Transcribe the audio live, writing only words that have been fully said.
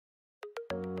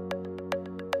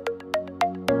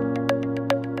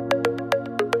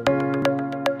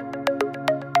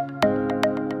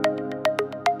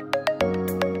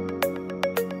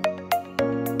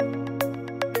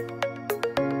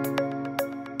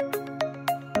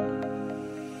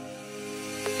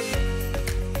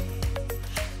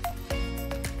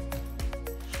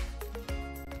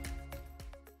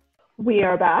We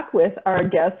are back with our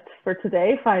guest for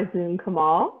today, Faizun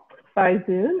Kamal.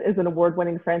 Faizun is an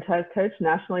award-winning franchise coach,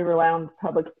 nationally renowned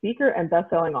public speaker, and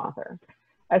best-selling author.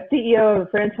 As CEO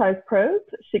of Franchise Pros,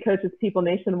 she coaches people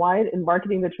nationwide in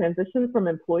marketing the transition from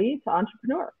employee to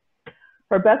entrepreneur.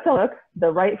 Her best-selling book,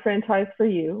 The Right Franchise for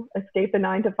You, Escape the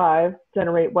 9-to-5,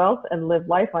 Generate Wealth, and Live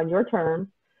Life on Your Terms,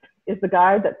 is the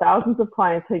guide that thousands of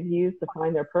clients have used to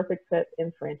find their perfect fit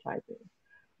in franchising.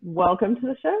 Welcome to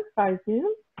the show, Faizun.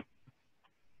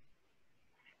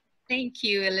 Thank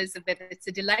you, Elizabeth. It's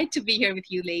a delight to be here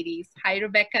with you ladies. Hi,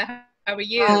 Rebecca. How are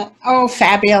you? Oh,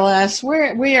 fabulous.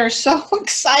 We are so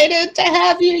excited to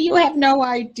have you. You have no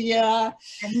idea.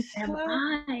 And am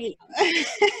I.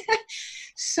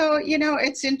 So, you know,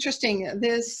 it's interesting.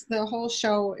 The whole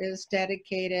show is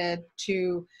dedicated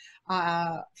to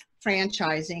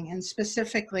franchising, and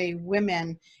specifically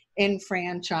women in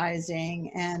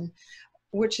franchising, and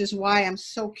which is why I'm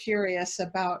so curious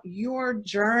about your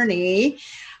journey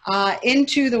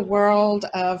into the world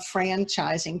of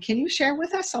franchising. Can you share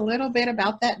with us a little bit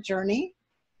about that journey?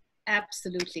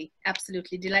 Absolutely.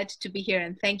 Absolutely. Delighted to be here.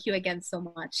 And thank you again so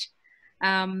much.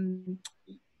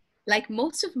 Like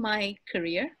most of my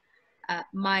career,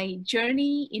 my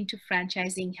journey into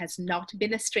franchising has not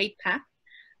been a straight path.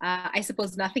 I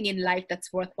suppose nothing in life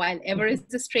that's worthwhile ever is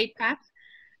a straight path.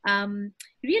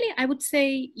 Really, I would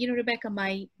say, you know, Rebecca,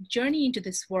 my journey into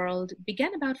this world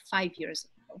began about 5 years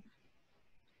ago.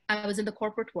 I was in the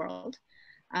corporate world.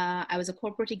 I was a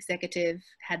corporate executive,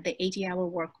 had the 80-hour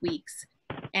work weeks.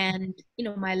 And, you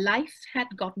know, my life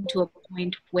had gotten to a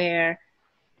point where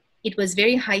it was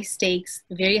very high stakes,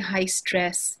 very high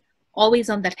stress, always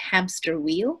on that hamster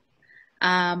wheel,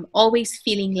 always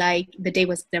feeling like the day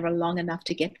was never long enough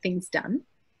to get things done.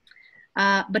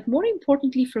 But more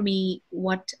importantly for me,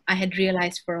 what I had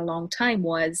realized for a long time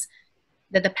was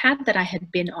that the path that I had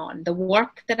been on, the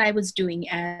work that I was doing,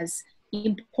 as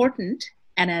important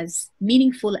and as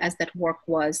meaningful as that work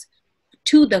was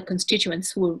to the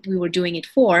constituents who we were doing it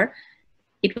for,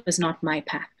 it was not my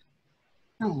path.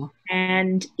 Oh.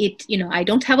 And it, you know, I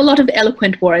don't have a lot of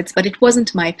eloquent words, but it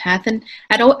wasn't my path. And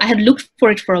I had looked for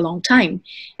it for a long time.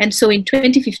 And so in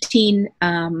 2015,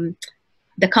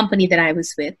 the company that I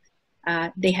was with,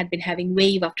 they had been having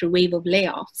wave after wave of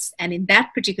layoffs. And in that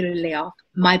particular layoff,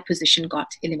 my position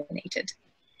got eliminated.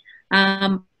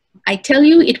 I tell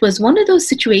you, it was one of those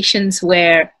situations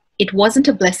where it wasn't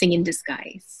a blessing in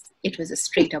disguise. It was a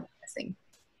straight up blessing,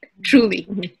 truly.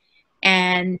 Mm-hmm.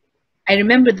 And I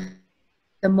remember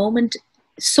the moment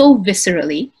so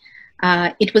viscerally.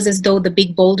 It was as though the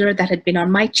big boulder that had been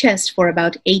on my chest for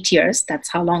about 8 years, that's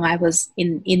how long I was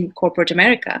in corporate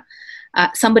America,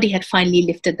 somebody had finally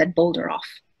lifted that boulder off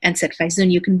and said,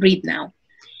 Faizun, you can breathe now.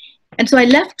 And so I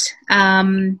left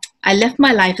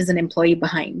my life as an employee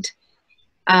behind.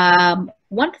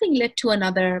 One thing led to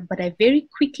another, but I very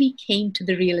quickly came to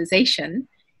the realization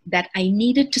that I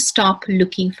needed to stop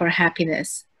looking for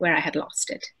happiness where I had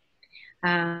lost it.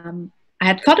 I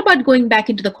had thought about going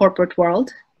back into the corporate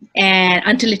world, and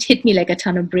until it hit me like a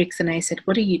ton of bricks, and I said,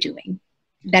 what are you doing?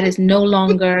 That is no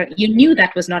longer, you knew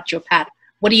that was not your path.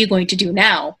 What are you going to do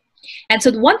now? And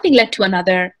so the one thing led to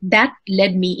another. That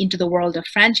led me into the world of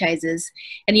franchises.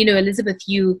 And, you know, Elizabeth,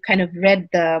 you kind of read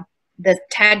the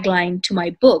tagline to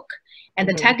my book. And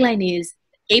the tagline is,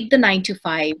 escape the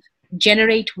 9-to-5,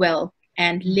 generate wealth,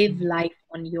 and live life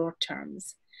on your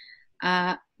terms.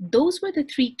 Those were the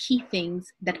three key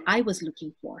things that I was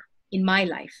looking for in my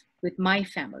life with my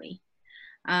family.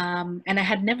 And I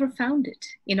had never found it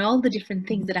in all the different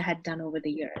things that I had done over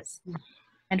the years.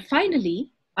 And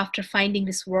finally, after finding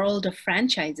this world of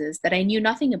franchises that I knew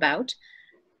nothing about,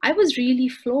 I was really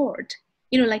floored.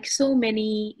 You know, like so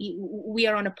many, we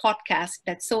are on a podcast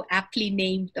that's so aptly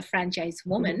named The Franchise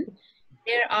Woman.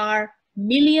 There are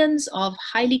millions of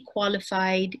highly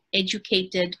qualified,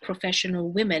 educated, professional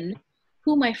women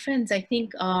who, my friends, I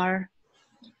think are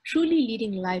truly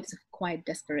leading lives of quiet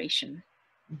desperation.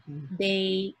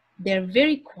 They're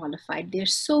very qualified. They're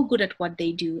so good at what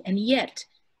they do. And yet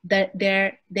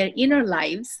their inner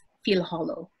lives feel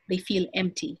hollow. They feel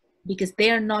empty because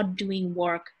they are not doing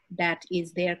work that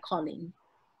is their calling.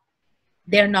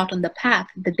 They're not on the path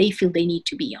that they feel they need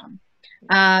to be on.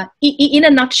 In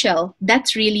a nutshell,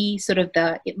 that's really sort of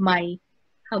my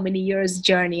how many years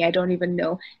journey, I don't even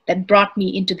know, that brought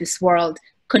me into this world,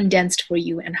 condensed for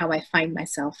you, and how I find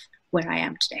myself where I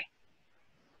am today.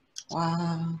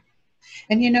 Wow.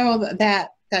 And you know,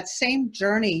 that same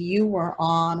journey you were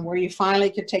on, where you finally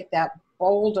could take that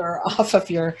boulder off of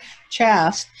your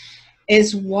chest,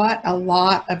 is what a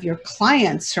lot of your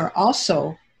clients are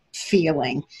also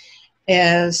feeling.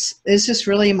 is this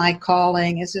really my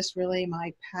calling? Is this really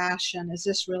my passion? Is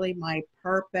this really my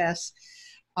purpose?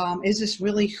 Is this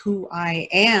really who I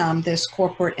am, this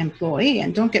corporate employee?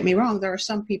 And don't get me wrong, there are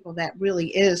some people that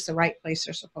really is the right place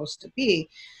they're supposed to be.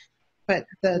 But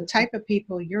the type of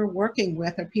people you're working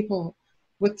with are people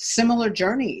with similar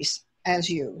journeys as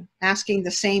you, asking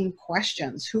the same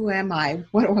questions. Who am I?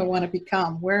 What do I want to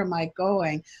become? Where am I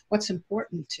going? What's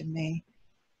important to me?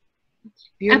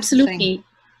 Beautiful Absolutely. thing.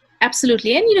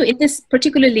 Absolutely. And, in this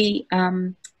particularly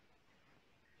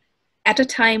at a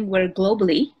time where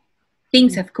globally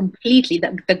things have completely,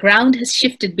 the ground has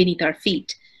shifted beneath our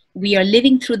feet. We are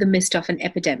living through the midst of an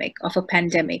epidemic, of a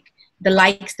pandemic, the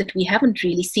likes that we haven't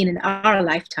really seen in our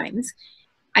lifetimes.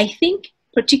 I think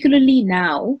particularly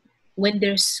now, when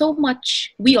there's so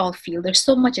much, we all feel there's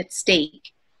so much at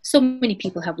stake, so many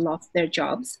people have lost their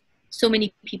jobs, so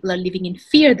many people are living in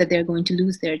fear that they're going to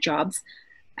lose their jobs.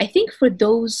 I think for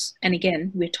those, and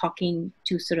again, we're talking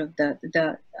to sort of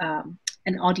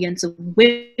an audience of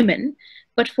women,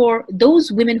 but for those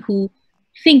women who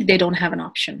think they don't have an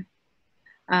option,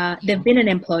 they've been an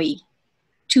employee,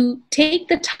 to take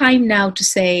the time now to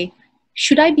say,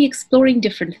 should I be exploring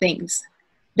different things?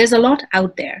 There's a lot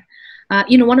out there.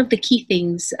 One of the key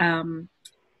things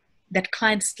that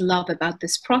clients love about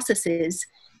this process is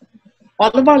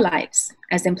all of our lives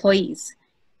as employees.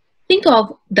 Think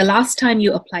of the last time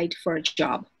you applied for a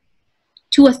job.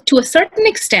 To a certain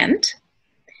extent,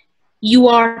 you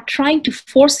are trying to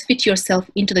force fit yourself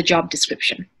into the job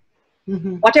description.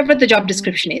 Mm-hmm. Whatever the job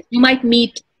description is, you might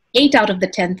meet 8 out of the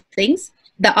 10 things.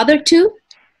 The other 2,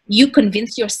 you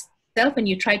convince yourself and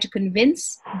you try to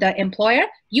convince the employer,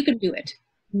 you can do it.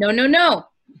 No.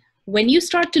 When you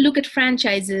start to look at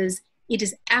franchises, it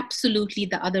is absolutely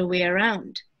the other way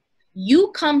around.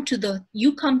 You come to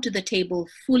the table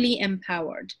fully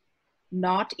empowered,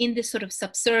 not in this sort of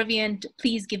subservient,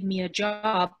 please give me a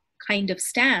job kind of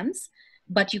stance,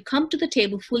 but you come to the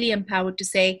table fully empowered to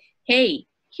say, hey,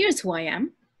 here's who I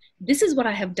am. This is what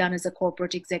I have done as a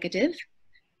corporate executive.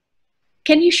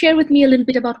 Can you share with me a little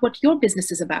bit about what your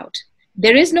business is about?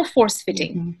 There is no force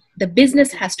fitting. Mm-hmm. The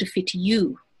business has to fit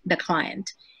you, the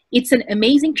client. It's an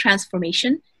amazing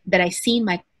transformation that I see in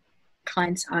my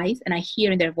clients' eyes and I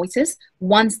hear in their voices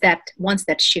once that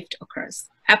shift occurs.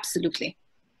 Absolutely.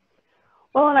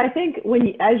 Well, and I think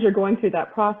as you're going through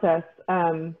that process,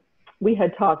 we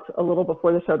had talked a little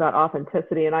before the show about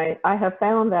authenticity, and I have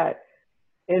found that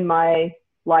in my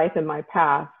life and my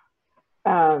path,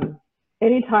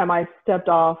 anytime I stepped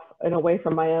off and away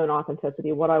from my own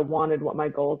authenticity, what I wanted, what my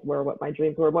goals were, what my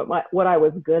dreams were, what I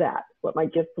was good at, what my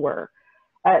gifts were,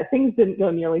 things didn't go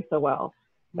nearly so well.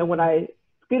 And when I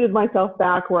scooted myself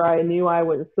back where I knew I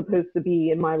was supposed to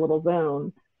be in my little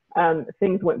zone,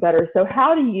 things went better. So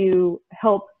how do you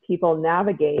help people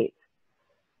navigate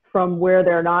from where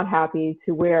they're not happy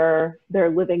to where they're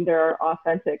living their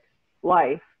authentic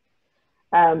life?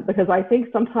 Because I think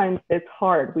sometimes it's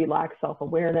hard. We lack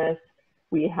self-awareness.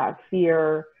 We have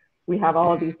fear. We have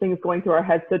all of these things going through our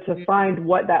heads. So to find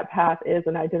what that path is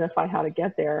and identify how to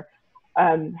get there,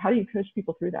 how do you coach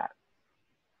people through that?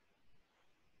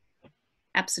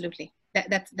 Absolutely.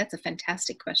 That's a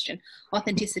fantastic question.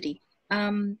 Authenticity.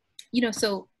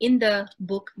 So in the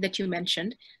book that you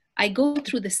mentioned, I go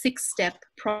through the 6-step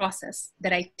process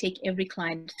that I take every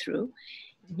client through.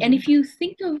 Mm-hmm. And if you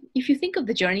think of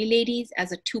the journey, ladies,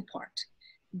 as a 2-part,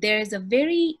 there's a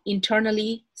very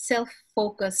internally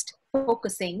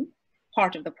focusing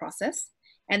part of the process.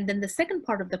 And then the second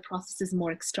part of the process is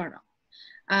more external.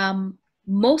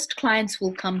 Most clients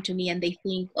will come to me and they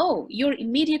think, oh, you're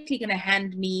immediately going to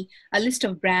hand me a list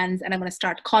of brands and I'm going to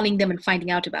start calling them and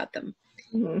finding out about them.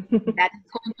 Mm-hmm. That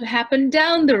is going to happen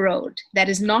down the road. That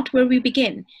is not where we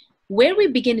begin. Where we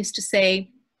begin is to say,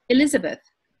 Elizabeth,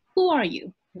 who are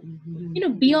you?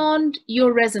 Mm-hmm. Beyond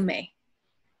your resume.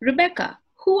 Rebecca,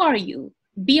 who are you?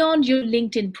 Beyond your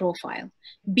LinkedIn profile.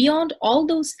 Beyond all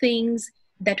those things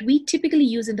that we typically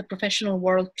use in the professional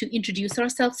world to introduce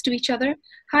ourselves to each other.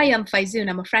 Hi, I'm Faizun.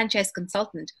 I'm a franchise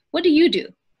consultant. What do you do?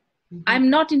 Mm-hmm. I'm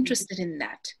not interested in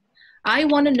that. I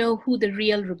want to know who the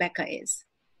real Rebecca is.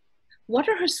 What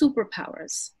are her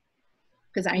superpowers?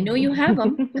 Because I know you have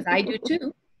them, because I do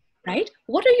too, right?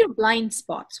 What are your blind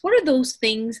spots? What are those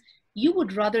things you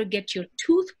would rather get your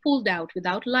tooth pulled out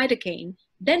without lidocaine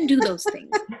than do those things?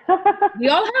 We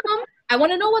all have them. I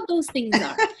want to know what those things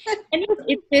are. And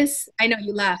it's this, I know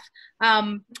you laugh.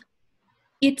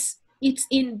 It's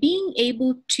in being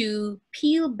able to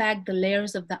peel back the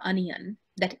layers of the onion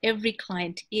that every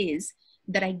client is,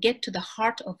 that I get to the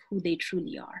heart of who they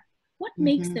truly are. What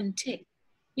makes them tick?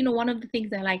 one of the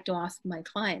things I like to ask my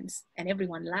clients, and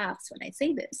everyone laughs when I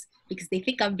say this because they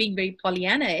think I'm being very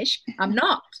Pollyanna-ish. I'm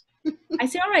not. I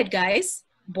say, all right, guys,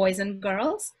 boys and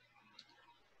girls,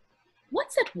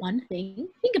 what's that one thing?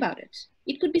 Think about it.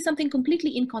 It could be something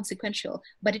completely inconsequential,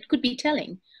 but it could be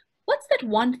telling. What's that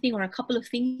one thing or a couple of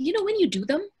things, when you do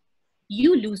them,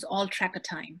 you lose all track of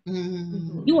time.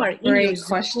 You are in Great your zone,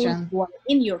 question. you are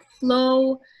in your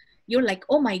flow. You're like,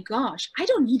 oh my gosh, I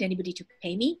don't need anybody to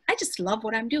pay me. I just love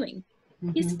what I'm doing.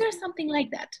 Is there something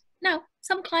like that? Now,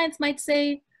 some clients might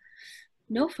say,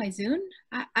 no, Faizun,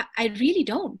 I really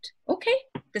don't. Okay,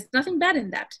 there's nothing bad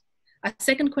in that. A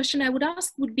second question I would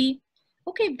ask would be,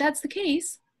 okay, if that's the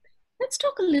case, let's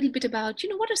talk a little bit about,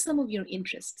 what are some of your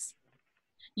interests?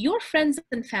 Your friends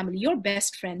and family, your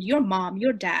best friend, your mom,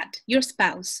 your dad, your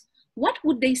spouse, what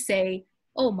would they say?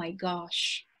 Oh my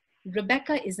gosh,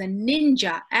 Rebecca is a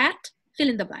ninja at fill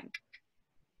in the blank.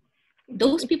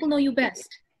 Those people know you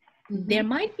best. There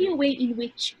might be a way in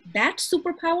which that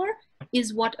superpower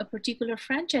is what a particular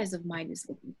franchise of mine is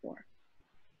looking for.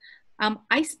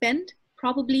 I spend,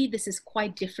 probably this is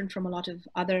quite different from a lot of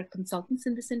other consultants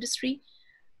in this industry,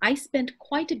 I spend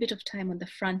quite a bit of time on the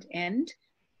front end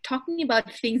talking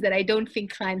about things that I don't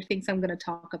think client thinks I'm going to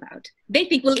talk about. They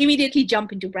think we'll immediately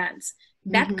jump into brands.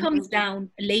 That comes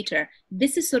down later.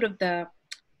 This is sort of the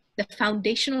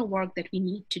foundational work that we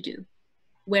need to do,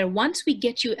 where once we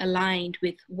get you aligned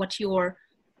with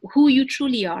who you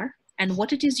truly are and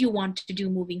what it is you want to do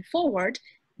moving forward,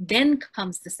 then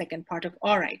comes the second part of,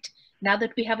 all right, now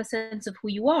that we have a sense of who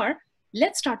you are,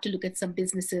 let's start to look at some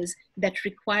businesses that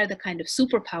require the kind of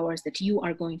superpowers that you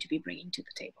are going to be bringing to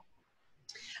the table.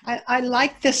 I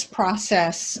like this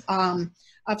process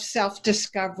of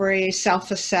self-discovery,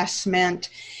 self-assessment,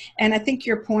 and I think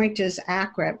your point is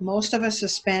accurate. Most of us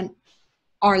have spent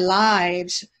our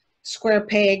lives square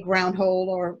peg, round hole,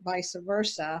 or vice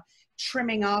versa,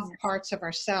 trimming off parts of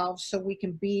ourselves so we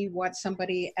can be what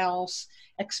somebody else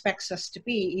expects us to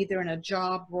be, either in a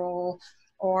job role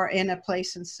or in a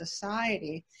place in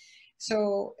society.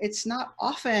 So it's not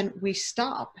often we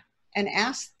stop and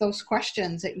ask those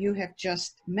questions that you have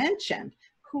just mentioned.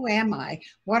 Who am I?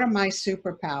 What are my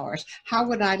superpowers? How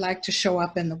would I like to show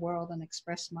up in the world and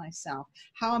express myself?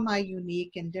 How am I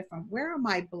unique and different? Where are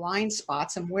my blind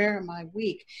spots and where am I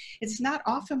weak? It's not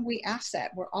often we ask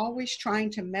that. We're always trying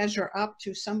to measure up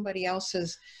to somebody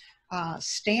else's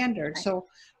standard. So,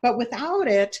 but without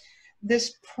it,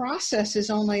 this process is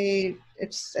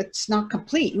it's not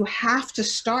complete. You have to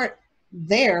start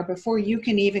there before you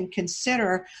can even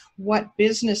consider what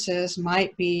businesses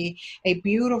might be a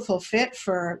beautiful fit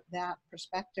for that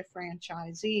prospective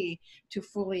franchisee to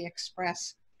fully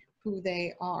express who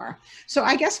they are. So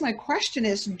I guess my question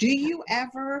is, do you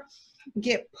ever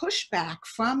get pushback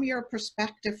from your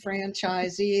prospective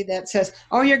franchisee that says,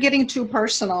 oh, you're getting too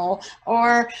personal,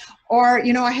 or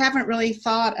I haven't really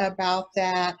thought about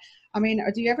that? I mean,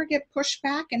 do you ever get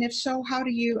pushback? And if so, how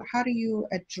do you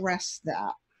address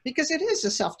that? Because it is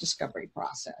a self-discovery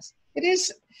process.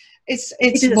 It's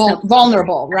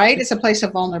vulnerable, right? It's a place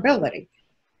of vulnerability.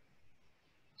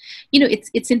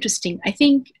 It's interesting. I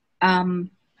think I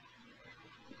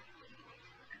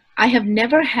have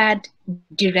never had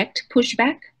direct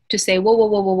pushback to say, whoa,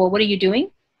 what are you doing?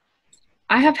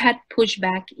 I have had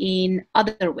pushback in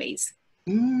other ways.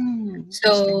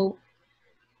 So,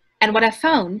 and what I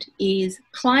found is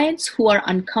clients who are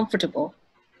uncomfortable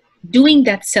doing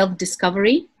that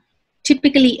self-discovery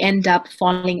typically end up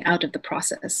falling out of the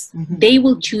process. They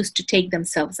will choose to take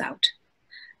themselves out.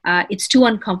 It's too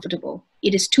uncomfortable.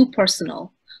 It is too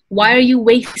personal. Why are you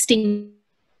wasting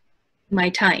my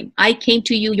time? I came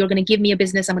to you, you're going to give me a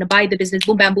business, I'm going to buy the business,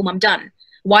 boom, bam, boom, I'm done.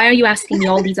 Why are you asking me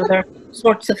all these other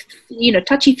sorts of,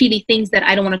 touchy-feely things that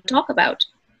I don't want to talk about?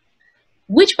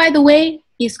 Which, by the way,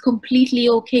 is completely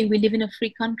okay. We live in a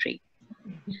free country.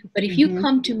 But if you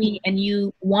come to me and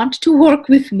you want to work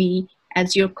with me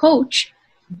as your coach,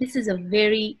 this is a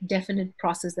very definite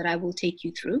process that I will take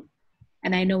you through.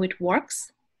 And I know it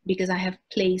works because I have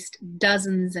placed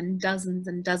dozens and dozens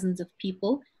and dozens of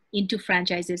people into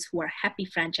franchises who are happy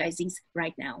franchisees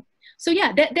right now. So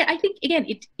yeah, I think, again,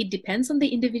 it depends on the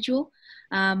individual.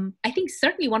 I think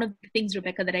certainly one of the things,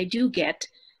 Rebecca, that I do get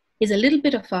is a little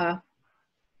bit of a,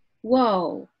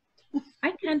 whoa,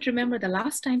 I can't remember the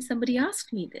last time somebody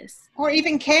asked me this. Or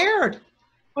even cared.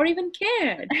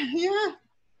 Yeah.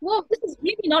 Well, this is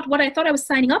really not what I thought I was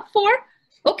signing up for.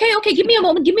 Okay, give me a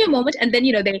moment. And then,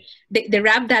 they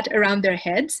wrap that around their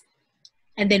heads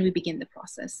and then we begin the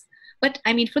process. But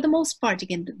I mean, for the most part,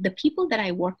 again, the people that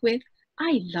I work with,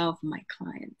 I love my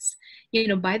clients.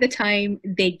 By the time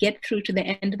they get through to the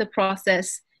end of the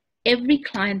process, every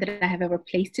client that I have ever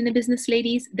placed in a business,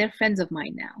 ladies, they're friends of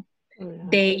mine now. Oh,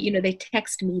 yeah. They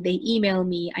text me, they email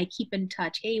me, I keep in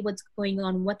touch. Hey, what's going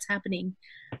on? What's happening?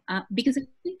 Because I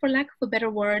think, for lack of a better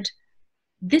word,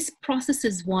 this process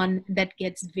is one that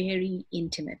gets very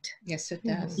intimate. Yes, it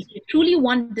does. If you truly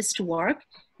want this to work,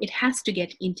 it has to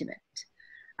get intimate.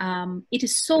 It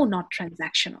is so not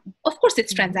transactional. Of course,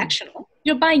 it's transactional.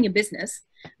 You're buying a business,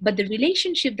 but the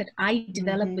relationship that I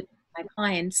develop with my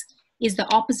clients is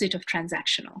the opposite of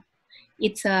transactional.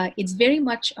 It's very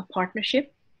much a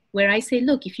partnership where I say,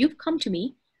 look, if you've come to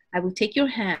me, I will take your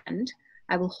hand,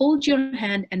 I will hold your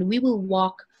hand, and we will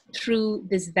walk through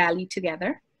this valley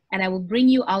together, and I will bring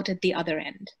you out at the other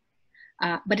end.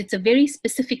 But it's a very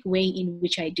specific way in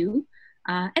which I do.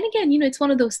 And again, it's one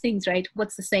of those things, right?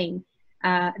 What's the saying?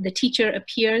 The teacher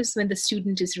appears when the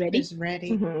student is ready. Is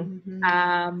ready.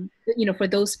 For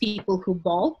those people who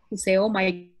bawl, who say, oh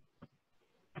my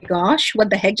gosh, what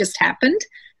the heck just happened?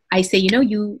 I say,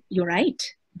 you're right.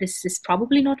 This is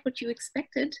probably not what you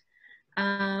expected.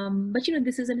 But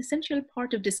this is an essential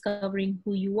part of discovering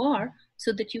who you are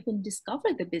so that you can discover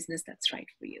the business that's right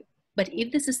for you. But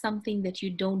if this is something that you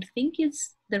don't think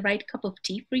is the right cup of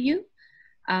tea for you,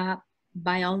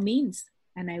 by all means,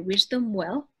 and I wish them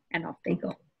well, and off they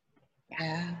go.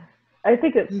 Yeah. I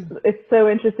think it's so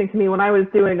interesting to me when I was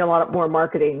doing a lot more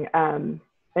marketing and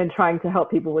trying to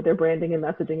help people with their branding and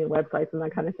messaging and websites and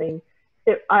that kind of thing.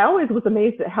 I always was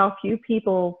amazed at how few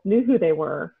people knew who they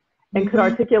were and could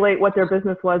articulate what their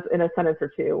business was in a sentence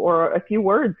or two, or a few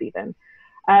words even.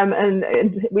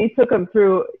 And we took them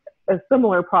through a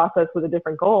similar process with a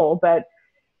different goal. But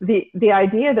the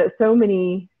idea that so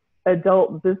many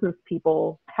adult business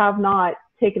people have not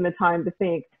taken the time to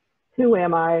think, who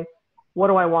am I? What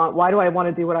do I want? Why do I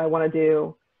want to do what I want to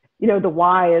do? The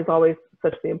why is always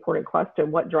such the important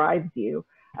question. What drives you?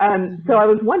 So I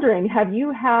was wondering, have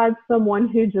you had someone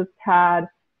who just had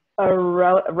a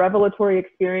revelatory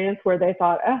experience where they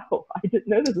thought, oh, I didn't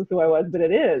know this is who I was, but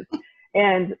it is,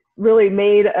 and really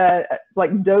made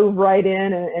dove right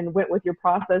in and went with your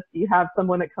process? Do you have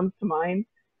someone that comes to mind?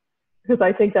 Because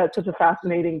I think that's such a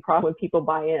fascinating process when people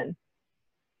buy in.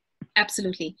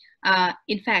 Absolutely.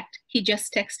 In fact, he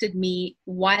just texted me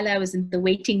while I was in the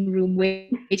waiting room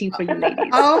waiting for you ladies.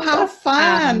 Oh, how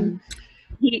fun.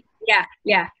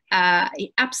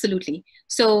 Absolutely.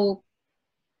 So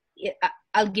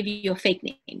I'll give you a fake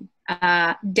name,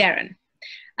 Darren.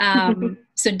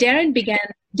 So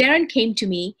Darren came to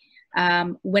me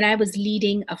when I was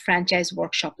leading a franchise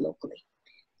workshop locally.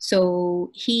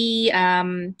 So he's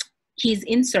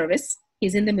in service,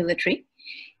 he's in the military,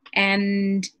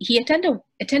 and he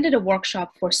attended a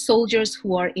workshop for soldiers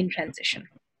who are in transition.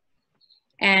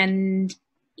 And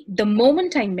the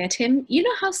moment I met him, you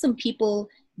know how some people,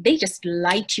 they just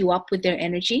light you up with their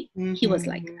energy? He was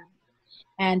like that.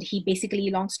 And he basically,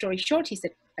 long story short, he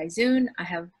said, Faizun, I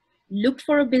have looked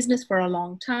for a business for a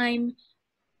long time.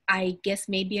 I guess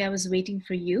maybe I was waiting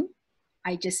for you.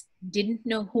 I just didn't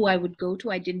know who I would go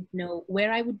to. I didn't know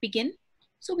where I would begin.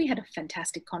 So we had a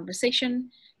fantastic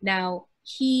conversation. Now,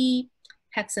 he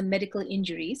had some medical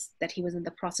injuries that he was in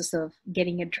the process of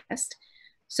getting addressed.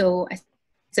 So I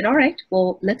said, all right,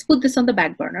 well, let's put this on the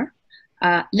back burner.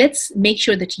 Let's make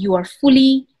sure that you are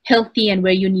fully healthy and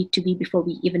where you need to be before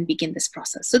we even begin this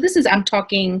process. So this is, I'm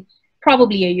talking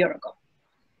probably a year ago.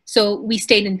 So we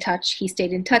stayed in touch. He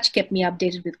stayed in touch, kept me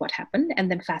updated with what happened.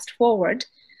 And then fast forward,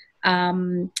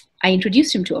 I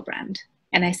introduced him to a brand.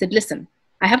 And I said, listen,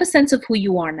 I have a sense of who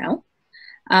you are now.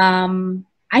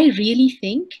 I really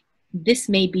think this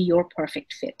may be your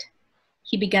perfect fit.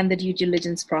 He began the due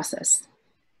diligence process.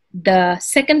 The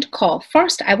second call,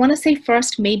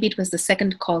 maybe it was the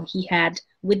second call he had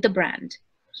with the brand.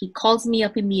 He calls me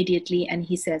up immediately and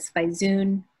he says,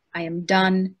 Faizun, I am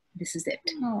done. This is it.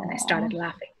 Aww. And I started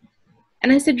laughing.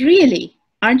 And I said, really?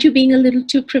 Aren't you being a little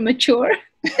too premature?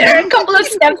 There are a couple of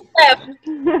steps left.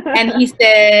 And he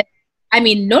said,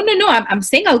 no. I'm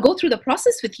saying I'll go through the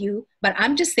process with you, but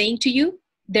I'm just saying to you,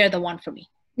 they're the one for me.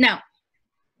 Now,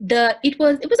 it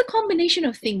was a combination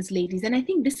of things, ladies. And I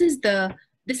think this is the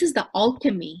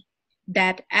alchemy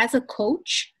that as a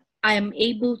coach, I am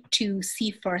able to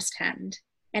see firsthand.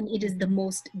 And it is the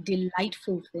most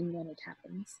delightful thing when it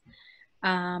happens.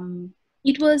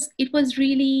 It was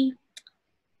really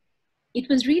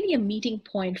a meeting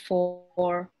point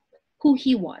for who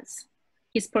he was,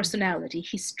 his personality,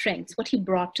 his strengths, what he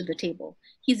brought to the table.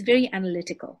 He's very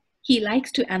analytical. He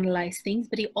likes to analyze things,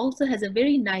 but he also has a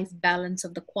very nice balance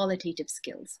of the qualitative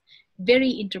skills.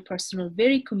 Very interpersonal,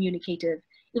 very communicative.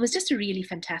 It was just a really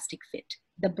fantastic fit.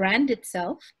 The brand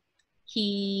itself,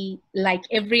 he, like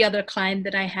every other client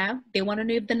that I have, they want to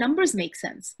know if the numbers make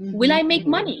sense. Will I make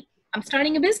money? I'm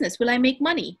starting a business. Will I make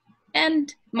money?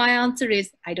 And my answer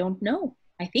is, I don't know.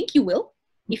 I think you will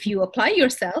if you apply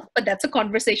yourself, but that's a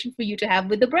conversation for you to have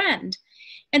with the brand.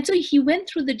 And so he went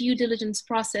through the due diligence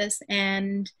process,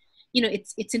 and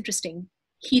it's interesting.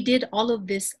 He did all of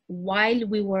this while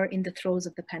we were in the throes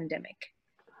of the pandemic.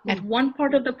 At one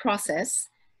part of the process,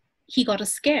 he got a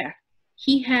scare.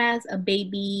 He has a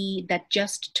baby that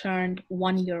just turned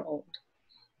 1 year old.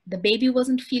 The baby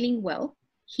wasn't feeling well.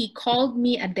 He called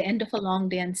me at the end of a long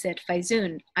day and said,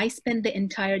 Faizun, I spent the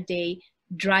entire day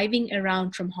driving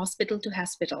around from hospital to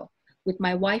hospital with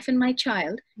my wife and my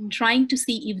child, trying to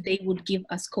see if they would give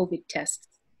us COVID tests,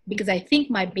 because I think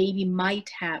my baby might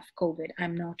have COVID.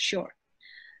 I'm not sure.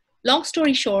 Long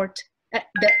story short,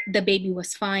 the baby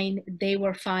was fine. They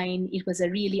were fine. It was a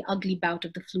really ugly bout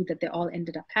of the flu that they all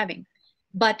ended up having.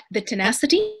 But the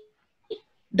tenacity,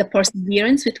 the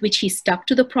perseverance with which he stuck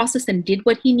to the process and did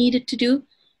what he needed to do,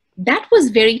 that was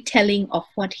very telling of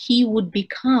what he would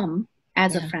become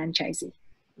as a franchisee.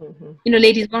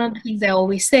 Ladies, one of the things I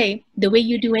always say, the way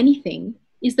you do anything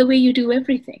is the way you do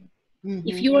everything.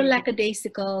 If you are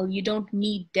lackadaisical, you don't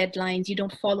meet deadlines, you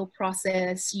don't follow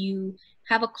process, you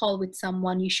have a call with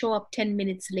someone, you show up 10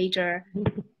 minutes later,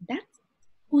 that's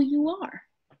who you are.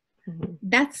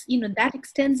 That's, that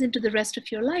extends into the rest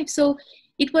of your life. So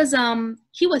it was,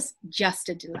 he was just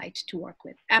a delight to work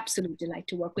with, absolute delight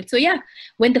to work with. So yeah,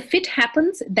 when the fit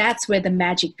happens, that's where the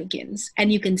magic begins,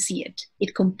 and you can see it.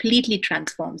 It completely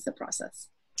transforms the process.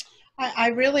 I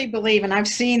really believe, and I've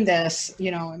seen this,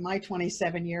 in my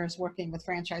 27 years working with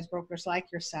franchise brokers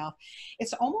like yourself,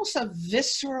 it's almost a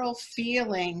visceral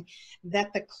feeling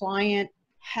that the client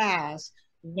has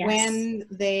when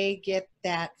they get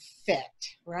that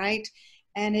fit, right?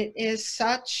 And it is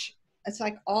such, it's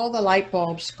like all the light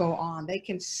bulbs go on. They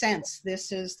can sense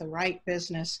this is the right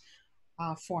business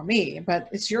for me, but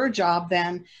it's your job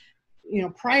then,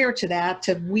 prior to that,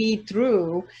 to weed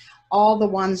through all the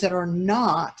ones that are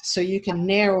not, so you can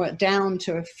narrow it down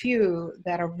to a few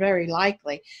that are very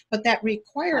likely. But that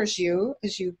requires you,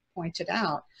 as you pointed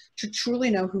out, to truly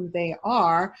know who they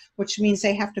are, which means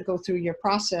they have to go through your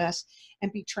process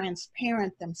and be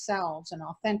transparent themselves and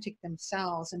authentic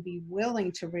themselves and be willing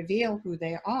to reveal who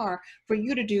they are for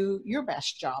you to do your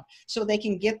best job, so they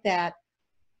can get that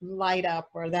light up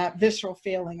or that visceral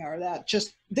feeling, or that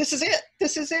just, this is it,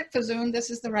 Faizun, this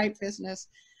is the right business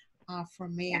for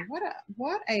me.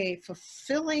 What a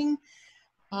fulfilling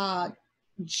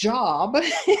job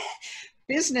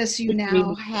business you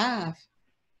now have.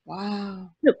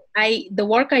 Wow. Look, the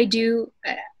work I do,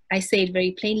 I say it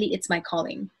very plainly, it's my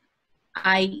calling.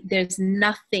 There's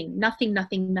nothing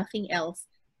else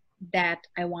that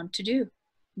I want to do.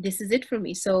 This is it for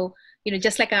me. So,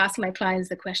 just like I ask my clients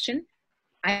the question,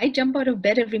 I jump out of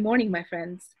bed every morning, my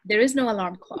friends. There is no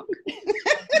alarm clock. I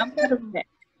jump out of bed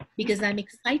because I'm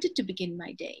excited to begin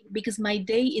my day, because my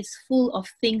day is full of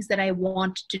things that I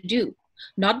want to do.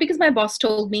 Not because my boss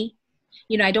told me.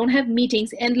 I don't have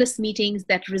meetings, endless meetings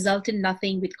that result in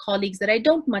nothing with colleagues that I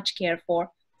don't much care for.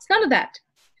 It's none of that.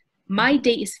 My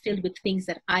day is filled with things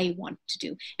that I want to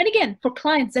do. And again, for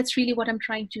clients, that's really what I'm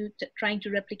trying to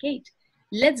replicate.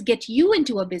 Let's get you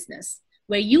into a business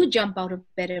where you jump out of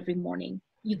bed every morning.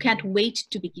 You can't wait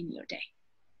to begin your day.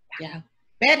 Yeah.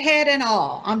 Bedhead and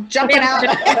all. I'm jumping out.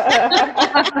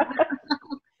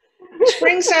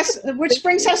 which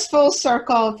brings us full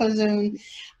circle, Faizun.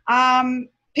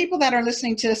 People that are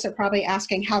listening to this are probably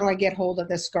asking, how do I get hold of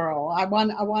this girl? I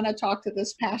want to talk to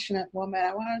this passionate woman.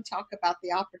 I want to talk about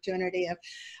the opportunity of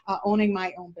owning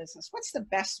my own business. What's the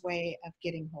best way of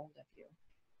getting hold of you?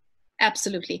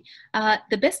 Absolutely.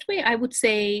 The best way, I would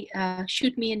say,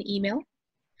 shoot me an email,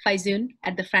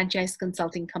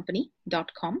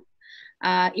 faizun@thefranchiseconsultingcompany.com.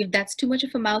 If that's too much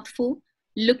of a mouthful,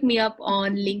 look me up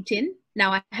on LinkedIn.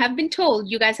 Now, I have been told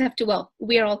you guys have to, well,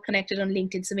 we are all connected on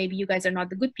LinkedIn, so maybe you guys are not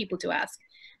the good people to ask.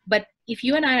 But if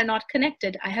you and I are not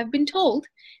connected, I have been told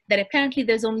that apparently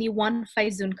there's only one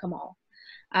Faizun Kamal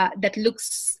that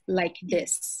looks like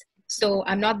this. So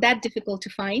I'm not that difficult to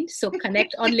find. So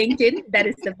connect on LinkedIn. That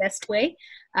is the best way.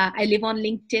 I live on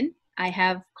LinkedIn. I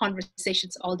have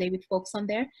conversations all day with folks on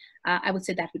there. I would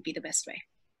say that would be the best way.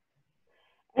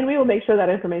 And we will make sure that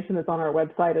information is on our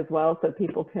website as well, so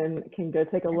people can go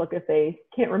take a look if they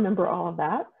can't remember all of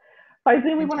that.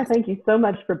 Faizun, we want to thank you so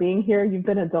much for being here. You've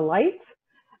been a delight.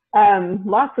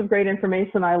 Lots of great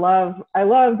information. I love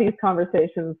these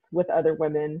conversations with other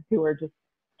women who are just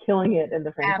killing it in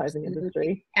the franchising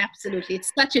industry. Absolutely.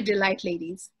 It's such a delight,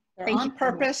 ladies. They're on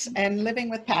purpose and living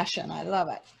with passion. I love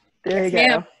it. There you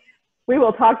go. We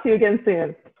will talk to you again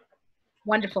soon.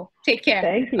 Wonderful. Take care.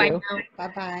 Thank you. Bye now.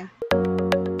 Bye-bye.